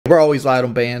We're always light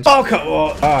on bands. Oh, come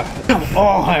on. Come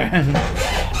on.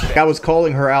 I was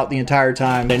calling her out the entire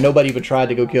time, and nobody even tried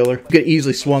to go kill her. Could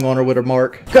easily swung on her with her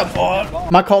mark. Come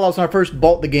on. My call-outs when I first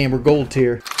bought the game were gold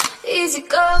tier. Easy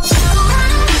go.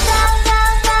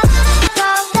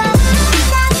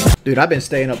 Dude, I've been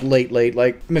staying up late.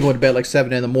 Like, I've been going to bed like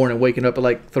 7 in the morning, waking up at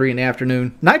like 3 in the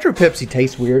afternoon. Nitro Pepsi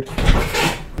tastes weird.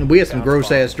 And we had some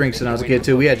gross ass drinks when I was a kid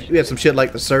too. We had some shit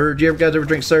like the Surge. You guys ever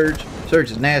drink Surge?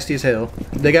 Surge is nasty as hell.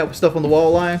 They got stuff on the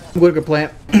wall line. Whitaker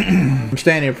plant. I'm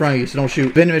standing in front of you, so don't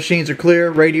shoot. Vending machines are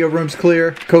clear. Radio room's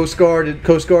clear. Coast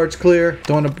Guard's clear.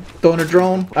 Throwing a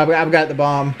drone. I've got the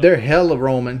bomb. They're hella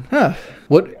roaming. Huh.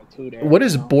 What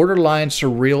does borderline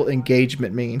surreal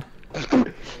engagement mean?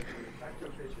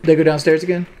 They go downstairs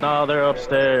again? No, they're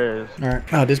upstairs. All right.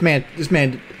 Oh, this man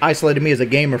isolated me as a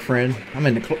gamer friend. I'm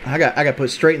in the. I got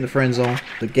put straight in the friend zone.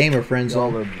 The gamer friend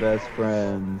zone. We're best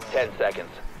friends. 10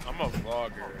 seconds. I'm a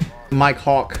vlogger. Mike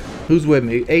Hawk. Who's with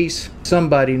me? Ace.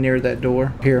 Somebody near that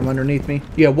door. Here, I'm underneath me.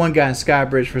 Yeah, one guy in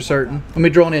Skybridge for certain. Let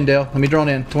me drone in, Dale. Let me drone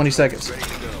in. 20 seconds.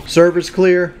 Server's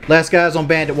clear. Last guy's on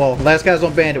bandit wall. Last guy's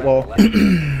on bandit wall.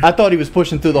 I thought he was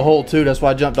pushing through the hole too. That's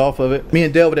why I jumped off of it. Me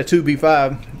and Dale with a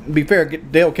 2v5. To be fair,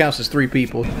 Dale counts as 3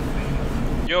 people.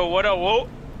 Yo, what up, whoa?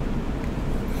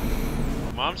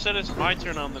 Mom said it's my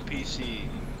turn on the PC.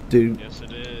 Dude. Yes,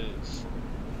 it is.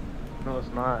 No, it's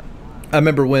not. I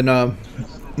remember when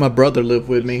my brother lived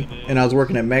with me and I was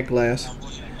working at Mac Glass.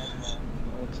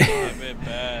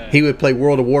 He would play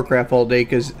World of Warcraft all day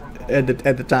because at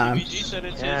the time. PG said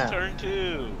it's his turn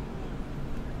too.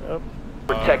 Yep.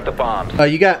 Protect the bombs.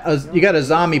 You got a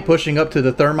zombie pushing up to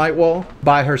the thermite wall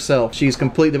by herself. She's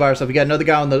completely by herself. You got another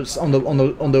guy on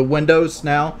the windows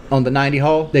now on the 90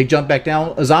 hall. They jump back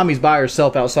down. A zombie's by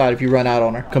herself outside if you run out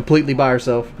on her. Completely by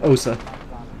herself. Osa.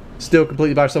 Still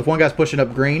completely by herself. One guy's pushing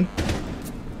up green.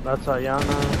 That's Ayana.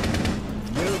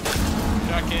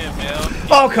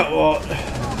 Oh, come on.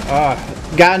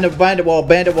 Guy in the bandit wall,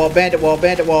 bandit wall, bandit wall,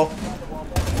 bandit wall.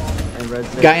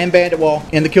 Guy in bandit wall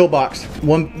in the kill box.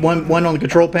 One on the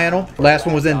control panel. Last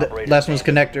one was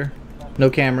connector. No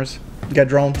cameras. You got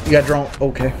drone. You got drone.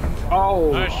 Okay.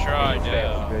 Oh. Nice try,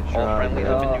 Dale. Good All try. friendlies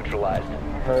have been neutralized.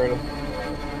 Heard him.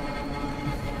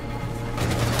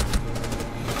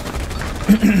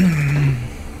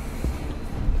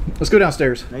 Let's go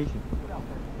downstairs.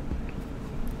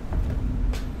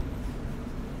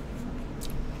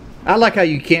 I like how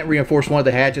you can't reinforce one of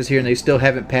the hatches here and they still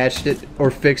haven't patched it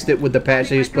or fixed it with the patch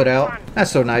they just put out.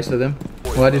 That's so nice of them.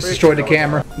 Well, I just destroyed the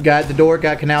camera. Got the door,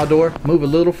 got canal door. Move a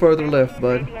little further left,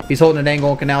 bud. He's holding an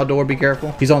angle on canal door, be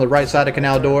careful. He's on the right side of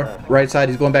canal door. Right side,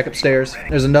 he's going back upstairs.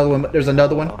 There's another one,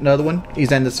 another one.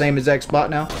 He's in the same exact spot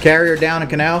now. Carrier down in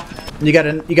canal. You got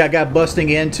a guy busting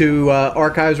into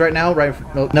archives right now. Right,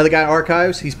 another guy in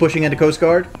archives. He's pushing into Coast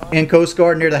Guard. In Coast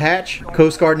Guard near the hatch.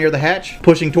 Coast Guard near the hatch.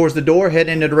 Pushing towards the door,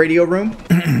 heading into the radio room.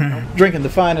 Drinking the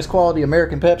finest quality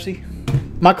American Pepsi.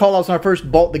 My call-outs when I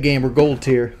first bought the game were gold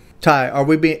tier. Ty, are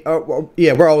we being...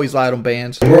 yeah, we're always light on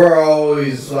bands. We're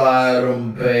always light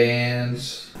on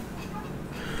bands.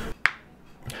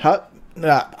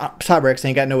 Cyberx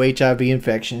ain't got no HIV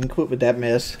infection. Quit with that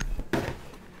mess.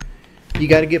 You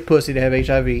gotta get pussy to have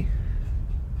HIV.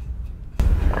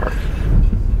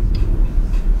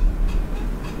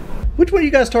 Which one of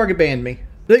you guys target banned me?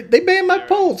 They banned my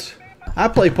Pulse. I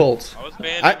play Pulse. I was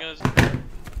banning us.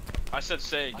 I said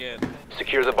say again.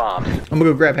 Secure the bombs. I'm gonna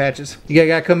go grab hatches. You got a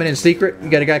guy coming in secret. You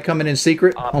got a guy coming in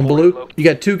secret on blue. You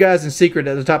got 2 guys in secret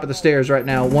at the top of the stairs right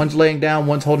now. One's laying down,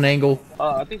 one's holding an angle.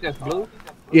 I think that's blue.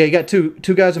 Yeah, you got two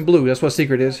guys in blue. That's what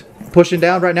secret is. Pushing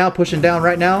down right now, pushing down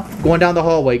right now. Going down the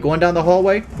hallway, going down the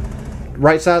hallway.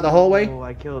 Right side of the hallway. Oh,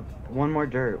 I killed one more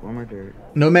dirt,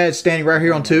 Nomad's standing right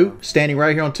here on 2. Standing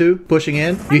right here on 2. Pushing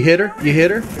in. You hit her. You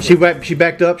hit her. She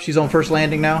backed up. She's on first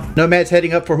landing now. Nomad's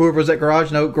heading up for whoever's at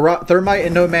garage. No, Thermite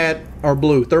and Nomad are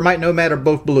blue. Thermite and Nomad are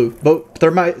both blue.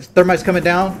 Thermite's coming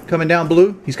down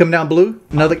blue. He's coming down blue.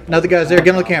 Another guy's there.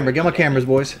 Get on the camera. Get on the cameras,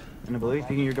 boys. In the blue, he's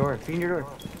peeking your door. Peeking your door.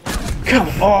 Come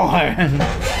on.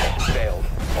 Failed.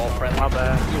 All friendlies. My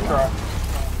bad.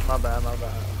 My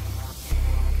bad.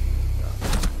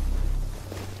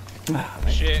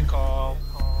 Shit call.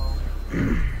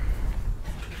 Oh,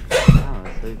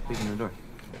 so he's peeking the door.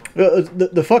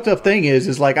 The fucked up thing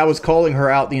is like I was calling her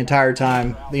out the entire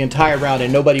time, the entire round,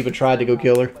 and nobody even tried to go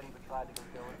kill her.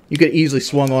 You could easily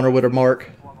swung on her with her mark.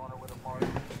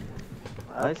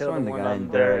 I swung the guy in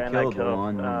there. I killed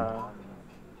one. I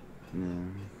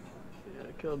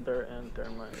killed dirt and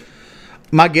thermite.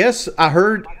 My guess, I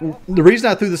heard the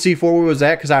reason I threw the C4 where was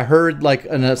that because I heard like a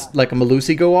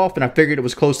Malusi go off, and I figured it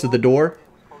was close to the door,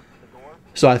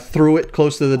 so I threw it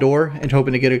close to the door and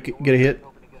hoping to get a hit.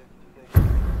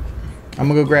 I'm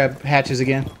gonna go grab hatches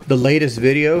again. The latest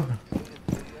video?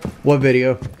 What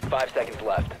video? 5 seconds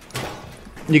left.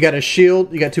 You got a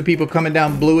shield. You got 2 people coming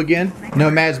down blue again.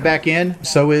 Nomad's back in.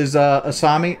 So is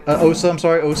Osa. I'm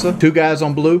sorry, Osa. 2 guys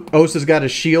on blue. Osa's got a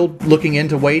shield looking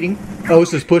into waiting.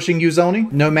 Osa's pushing you,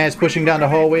 Zoni. Nomad's pushing down the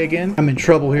hallway again. I'm in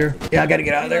trouble here. Yeah, I gotta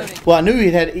get out of there. Well, I knew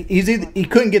he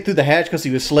couldn't get through the hatch because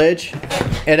he was sledge.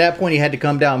 At that point, he had to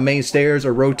come down main stairs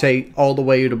or rotate all the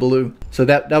way to blue. So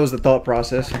that was the thought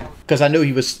process. Because I knew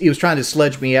he was trying to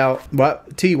sledge me out.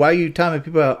 T, why are you timing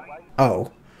people out?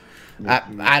 Oh.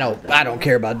 I don't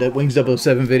care about the Wings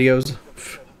 007 videos.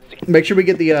 Make sure we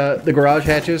get the garage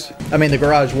hatches. I mean the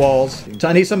garage walls. So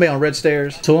I need somebody on red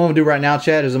stairs. So what I'm gonna do right now,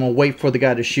 Chad, is I'm gonna wait for the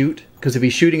guy to shoot. Because if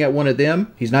he's shooting at one of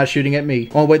them, he's not shooting at me.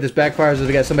 Only way this backfires is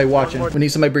we got somebody watching. We need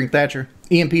somebody to bring Thatcher.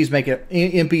 EMPs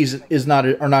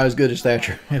are not as good as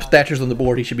Thatcher. If Thatcher's on the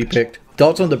board, he should be picked.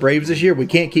 Dalt's on the Braves this year. We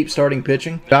can't keep starting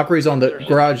pitching. Valkyrie's on the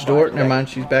garage door. Never mind,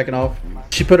 she's backing off.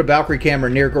 She put a Valkyrie camera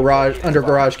near garage, under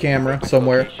garage camera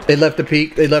somewhere. They left the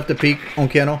peak. They left the peak on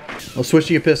Kennel. We'll switch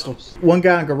to your pistol. One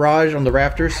guy in garage on the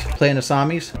rafters playing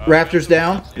Asamis. Rafters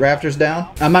down. Rafters down.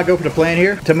 I might go for the plan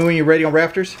here. Tell me when you're ready on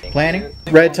rafters. Planning.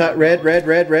 Red.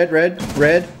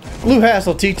 Blue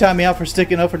Hassel T-timed me out for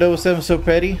sticking up for 007 so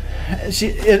petty.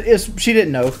 She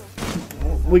didn't know.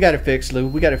 We got it fixed, Lou.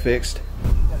 We got it fixed.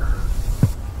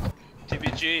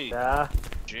 TBG. Yeah.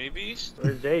 JB's?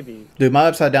 Where's JB? Dude, my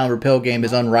upside down rappel game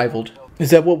is unrivaled. Is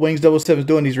that what Wings 007 is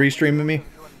doing? He's restreaming me?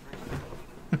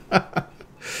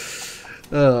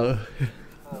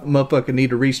 Motherfucker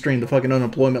need to restream the fucking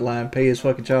unemployment line, pay his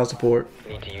fucking child support.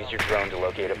 Need to use your drone to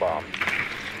locate a bomb.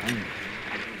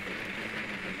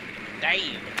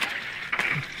 Damn.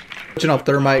 Switching off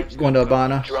thermite, going to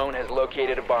Habana. Drone has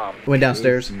located a bomb. Went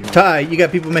downstairs. Ty, you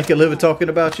got people making a living talking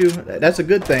about you? That's a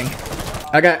good thing.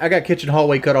 I got kitchen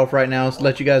hallway cut off right now, so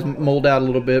let you guys mold out a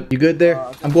little bit. You good there?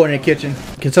 I'm going in the kitchen.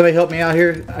 Can somebody help me out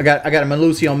here? I got a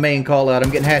Malusi on main call out. I'm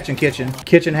getting hatch in kitchen.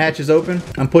 Kitchen hatch is open.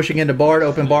 I'm pushing into bar to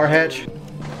open bar hatch.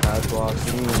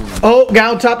 Oh, guy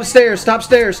on top of stairs. Top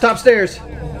stairs. Top stairs.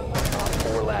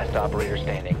 4 last operator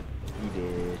standing.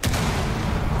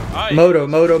 Moto.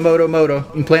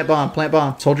 You can plant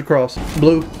bomb. Soldier cross.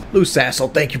 Blue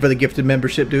Sassel, thank you for the gifted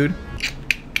membership, dude.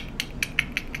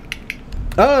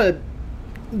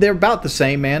 They're about the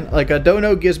same, man. Like a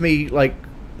dono gives me like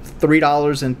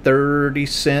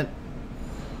 $3.30.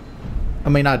 I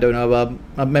mean, not dono.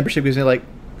 My membership gives me like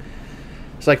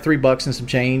it's like $3 and some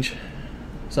change,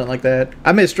 something like that.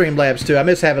 I miss Streamlabs too. I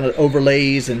miss having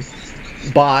overlays and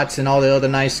bots and all the other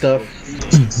nice stuff.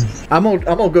 I'm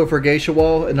gonna go for a geisha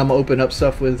wall and I'm gonna open up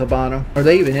stuff with Habano. Are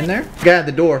they even in there? Guy at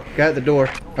the door.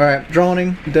 All right,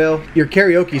 droning. Dell, your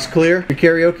karaoke's clear.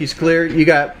 You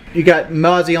got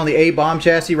Mozzie on the A bomb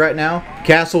chassis right now.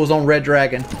 Castle is on Red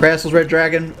Dragon. Castle's Red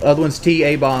Dragon. Other one's T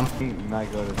A bomb.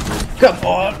 Come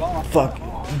on. Fuck.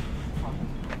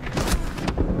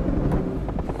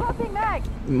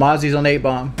 Mozzie's on A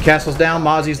bomb. Castle's down.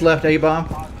 Mozzie's left A bomb.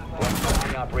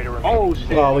 Oh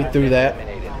shit. Oh, we threw that.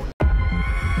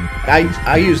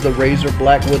 I use the Razor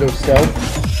Black Widow Stealth,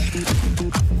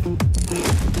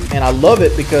 and I love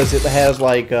it because it has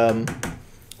like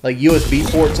USB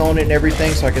ports on it and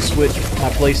everything, so I can switch my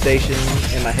PlayStation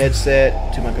and my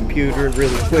headset to my computer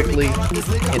really quickly,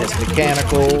 and it's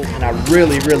mechanical, and I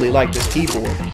really like this keyboard.